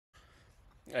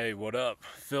Hey, what up?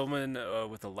 Filming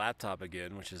with a laptop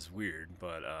again, which is weird,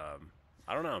 but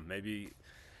I don't know. Maybe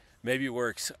it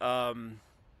works. A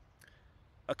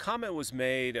comment was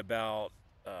made about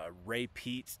Ray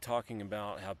Peat talking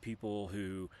about how people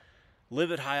who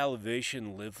live at high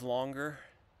elevation live longer,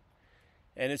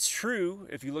 and it's true.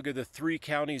 If you look at the three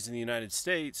counties in the United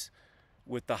States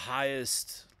with the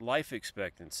highest life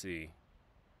expectancy,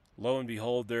 lo and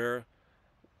behold, they're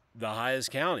the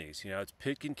highest counties. It's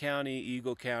Pitkin County,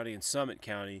 Eagle County, and Summit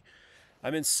County.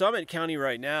 I'm in Summit County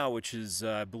right now, which is,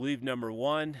 I believe, number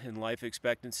one in life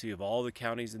expectancy of all the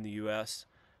counties in the U.S.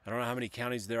 I don't know how many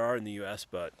counties there are in the U.S.,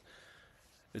 but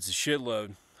it's a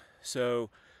shitload. So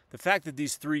the fact that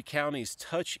these three counties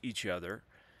touch each other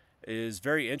is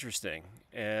very interesting.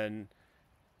 And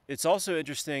it's also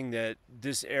interesting that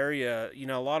this area,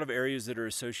 a lot of areas that are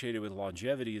associated with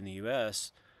longevity in the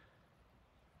U.S.,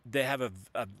 they have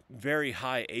a very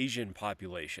high Asian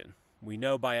population. We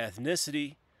know by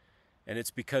ethnicity, and it's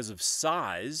because of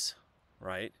size,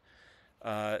 right?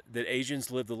 That Asians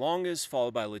live the longest,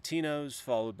 followed by Latinos,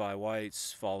 followed by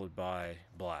whites, followed by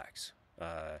blacks.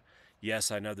 Yes,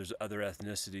 I know there's other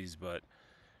ethnicities, but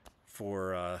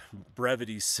for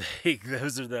brevity's sake,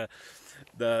 those are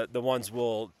the ones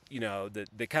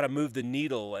that kind of move the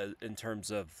needle in terms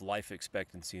of life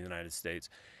expectancy in the United States,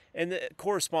 and it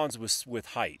corresponds with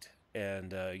height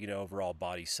and overall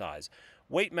body size.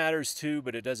 Weight matters too,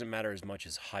 but it doesn't matter as much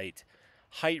as height.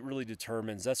 Height really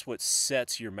determines, that's what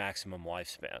sets your maximum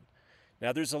lifespan.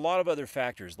 Now, there's a lot of other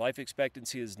factors. Life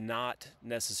expectancy is not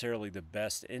necessarily the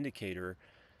best indicator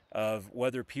of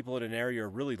whether people in an area are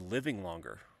really living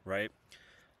longer, right?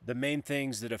 The main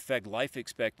things that affect life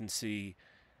expectancy,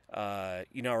 are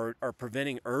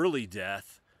preventing early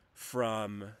death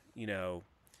from,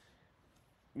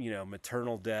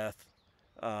 maternal death,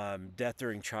 death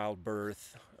during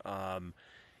childbirth,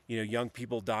 young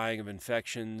people dying of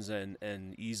infections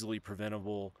and easily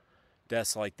preventable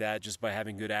deaths like that just by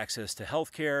having good access to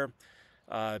health care.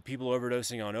 People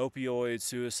overdosing on opioids,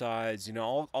 suicides,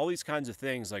 all these kinds of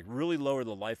things like really lower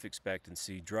the life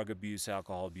expectancy, drug abuse,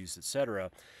 alcohol abuse,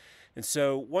 etc. And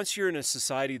so once you're in a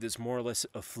society that's more or less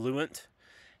affluent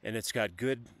and it's got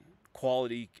good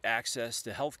quality access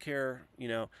to health care,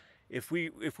 if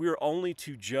we were only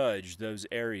to judge those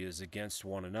areas against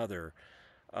one another,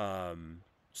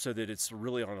 so that it's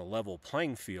really on a level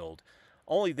playing field,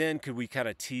 only then could we kind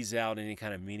of tease out any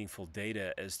kind of meaningful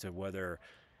data as to whether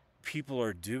people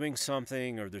are doing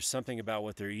something or there's something about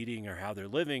what they're eating or how they're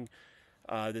living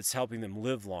that's helping them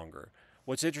live longer.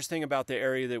 What's interesting about the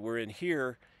area that we're in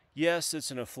here, yes,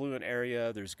 it's an affluent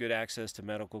area, there's good access to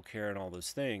medical care and all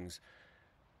those things,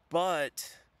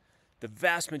 but the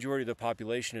vast majority of the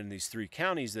population in these three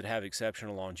counties that have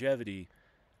exceptional longevity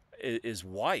is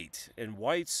white, and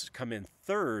whites come in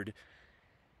third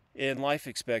in life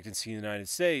expectancy in the United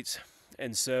States.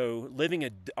 And so living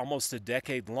almost a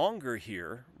decade longer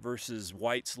here versus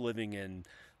whites living in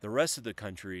the rest of the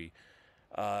country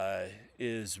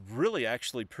is really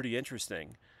actually pretty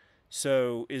interesting.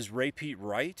 So is Ray Peat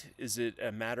right? Is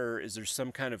there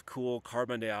some kind of cool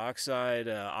carbon dioxide,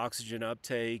 oxygen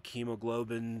uptake,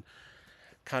 hemoglobin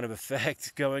kind of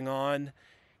effect going on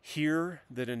here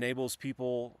that enables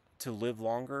people to live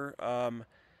longer?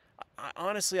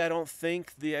 Honestly, I don't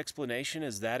think the explanation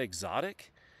is that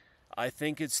exotic. I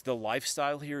think it's the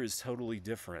lifestyle here is totally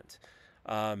different.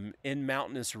 In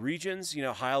mountainous regions,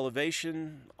 high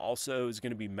elevation also is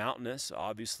going to be mountainous,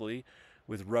 obviously,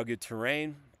 with rugged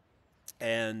terrain.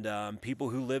 And people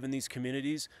who live in these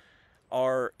communities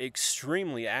are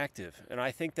extremely active. And I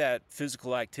think that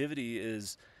physical activity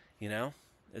is,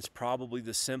 it's probably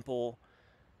the simple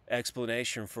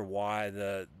explanation for why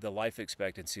the life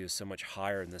expectancy is so much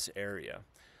higher in this area.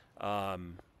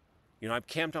 I'm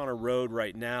camped on a road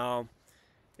right now.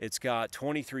 It's got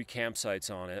 23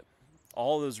 campsites on it.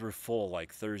 All of those were full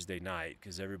like Thursday night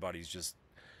because everybody's just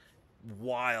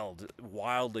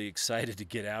wildly excited to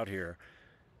get out here.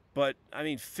 But I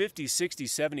mean, 50, 60,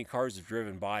 70 cars have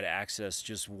driven by to access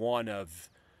just one of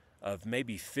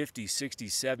maybe 50, 60,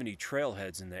 70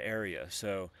 trailheads in the area.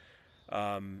 So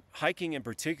hiking in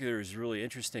particular is really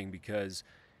interesting because,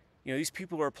 these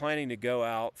people are planning to go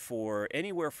out for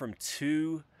anywhere from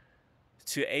 2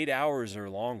 to 8 hours or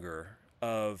longer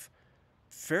of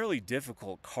fairly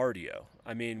difficult cardio.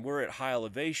 I mean, we're at high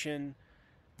elevation,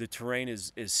 the terrain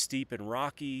is steep and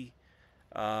rocky,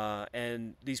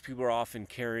 and these people are often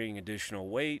carrying additional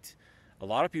weight. A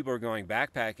lot of people are going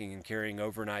backpacking and carrying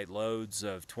overnight loads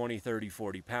of 20, 30,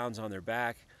 40 pounds on their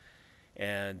back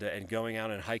and going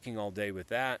out and hiking all day with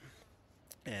that.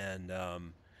 And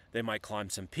they might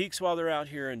climb some peaks while they're out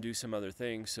here and do some other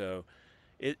things. So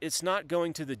It's not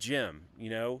going to the gym.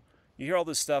 You hear all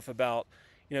this stuff about,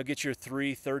 get your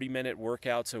 30-minute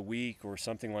workouts a week or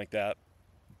something like that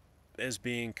as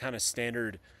being kind of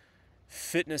standard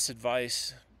fitness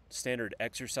advice, standard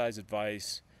exercise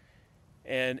advice.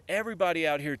 And everybody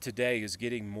out here today is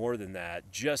getting more than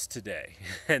that just today.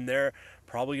 And they're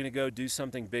probably going to go do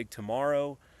something big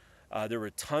tomorrow. There were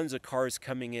tons of cars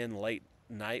coming in late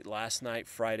night last night,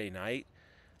 Friday night.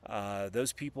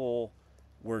 Those people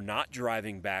were not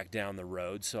driving back down the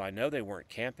road, so I know they weren't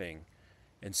camping.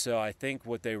 And so I think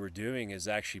what they were doing is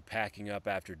actually packing up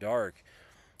after dark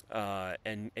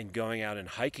and going out and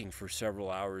hiking for several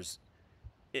hours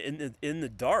in the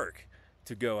dark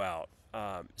to go out.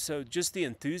 So just the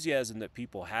enthusiasm that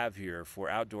people have here for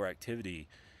outdoor activity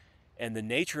and the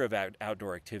nature of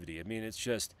outdoor activity. I mean, it's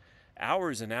just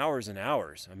hours and hours and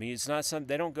hours. I mean, it's not something,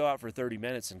 they don't go out for 30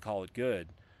 minutes and call it good.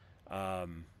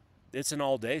 It's an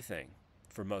all-day thing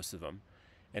for most of them.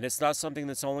 And it's not something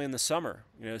that's only in the summer.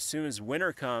 As soon as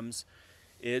winter comes,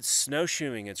 it's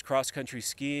snowshoeing, it's cross-country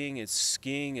skiing, it's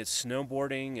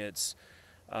snowboarding, it's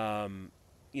a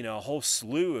whole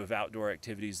slew of outdoor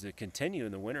activities that continue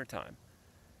in the wintertime.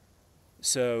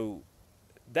 So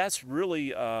that's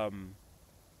really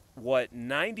what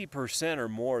 90% or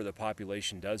more of the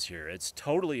population does here. It's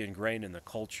totally ingrained in the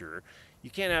culture. You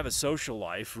can't have a social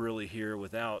life really here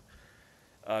without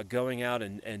going out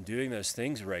and doing those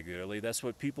things regularly. That's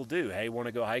what people do. Hey, want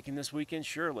to go hiking this weekend?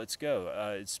 Sure, let's go.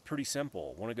 It's pretty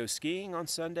simple. Want to go skiing on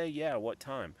Sunday? Yeah, what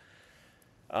time?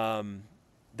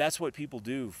 That's what people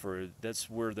do. That's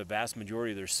where the vast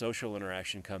majority of their social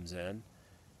interaction comes in.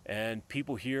 And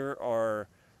people here are,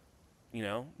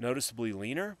 noticeably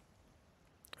leaner,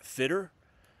 fitter,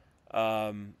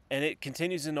 and it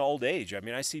continues into old age. I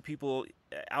mean, I see people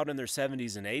out in their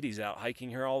 70s and 80s out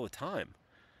hiking here all the time.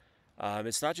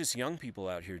 It's not just young people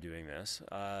out here doing this.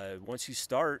 Once you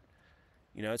start,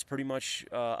 it's pretty much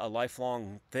a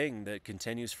lifelong thing that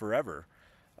continues forever.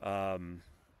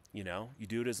 You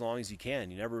do it as long as you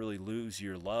can. You never really lose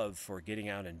your love for getting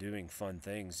out and doing fun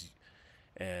things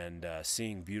and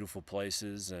seeing beautiful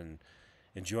places and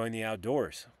enjoying the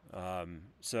outdoors.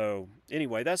 So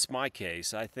anyway, that's my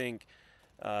case. I think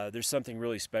there's something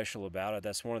really special about it.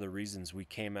 That's one of the reasons we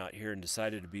came out here and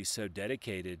decided to be so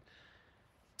dedicated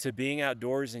to being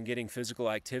outdoors and getting physical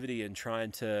activity and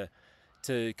trying to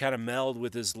kind of meld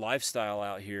with this lifestyle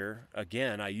out here.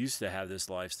 Again, I used to have this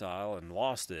lifestyle and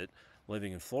lost it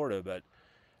living in Florida, but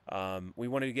we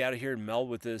wanted to get out of here and meld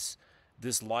with this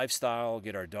lifestyle,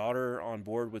 get our daughter on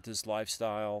board with this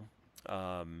lifestyle,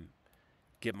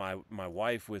 get my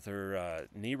wife with her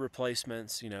knee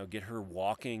replacements, get her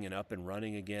walking and up and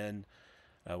running again,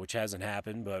 which hasn't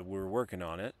happened, but we're working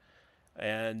on it.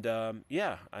 And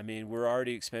I mean, we're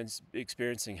already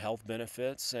experiencing health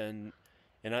benefits, and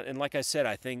like I said,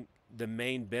 I think the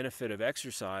main benefit of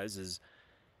exercise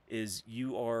is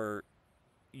you are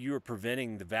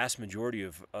preventing the vast majority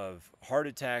of heart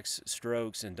attacks,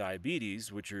 strokes, and diabetes,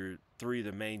 which are three of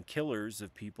the main killers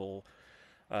of people,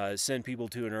 send people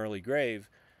to an early grave.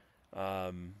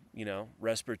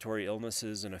 Respiratory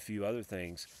illnesses and a few other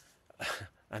things.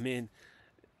 I mean,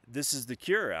 this is the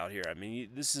cure out here. I mean,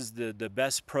 this is the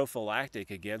best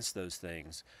prophylactic against those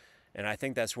things. And I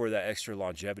think that's where that extra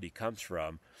longevity comes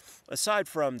from, aside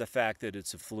from the fact that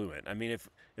it's affluent. I mean, if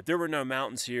there were no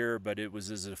mountains here, but it was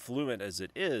as affluent as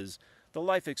it is, the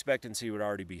life expectancy would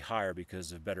already be higher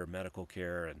because of better medical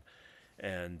care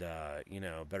and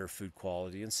better food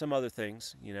quality and some other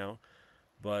things,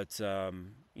 But,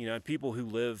 people who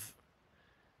live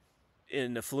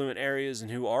in affluent areas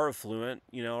and who are affluent,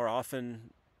 are often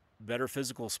better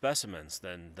physical specimens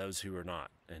than those who are not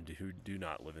and who do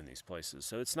not live in these places.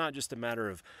 So it's not just a matter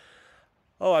of,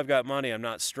 oh, I've got money, I'm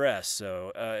not stressed.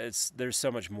 So there's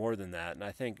so much more than that. And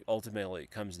I think ultimately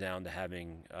it comes down to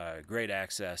having great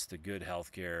access to good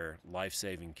health care,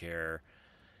 life-saving care.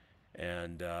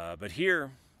 And but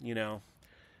here,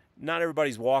 not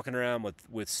everybody's walking around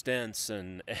with stents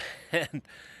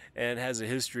and has a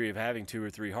history of having 2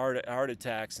 or 3 heart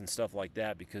attacks and stuff like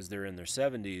that because they're in their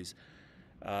 70s.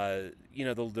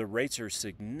 The rates are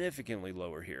significantly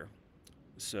lower here.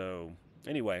 So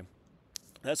anyway,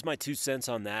 that's my 2 cents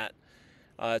on that.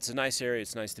 It's a nice area.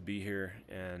 It's nice to be here.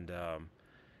 And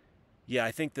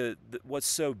I think that what's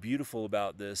so beautiful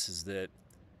about this is that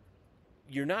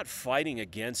you're not fighting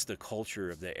against the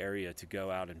culture of the area to go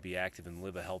out and be active and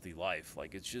live a healthy life.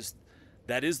 Like, it's just,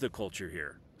 that is the culture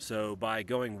here. So by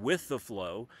going with the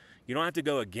flow, you don't have to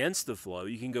go against the flow.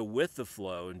 You can go with the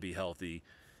flow and be healthy.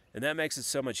 And that makes it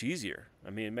so much easier.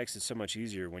 I mean, it makes it so much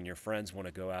easier when your friends want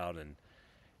to go out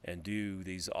and do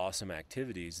these awesome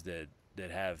activities that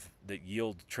that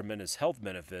yield tremendous health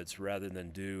benefits rather than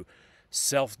do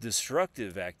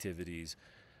self-destructive activities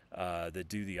that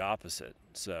do the opposite.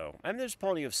 So, I mean, there's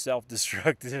plenty of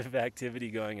self-destructive activity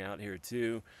going out here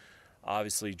too.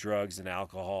 Obviously, drugs and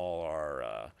alcohol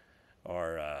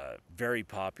are very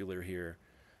popular here,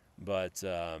 but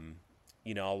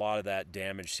you know, a lot of that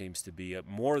damage seems to be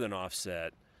more than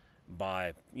offset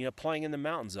by, you know, playing in the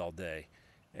mountains all day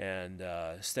and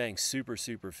staying super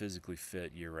physically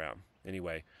fit year round.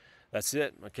 Anyway, that's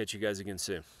it. I'll catch you guys again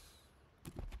soon.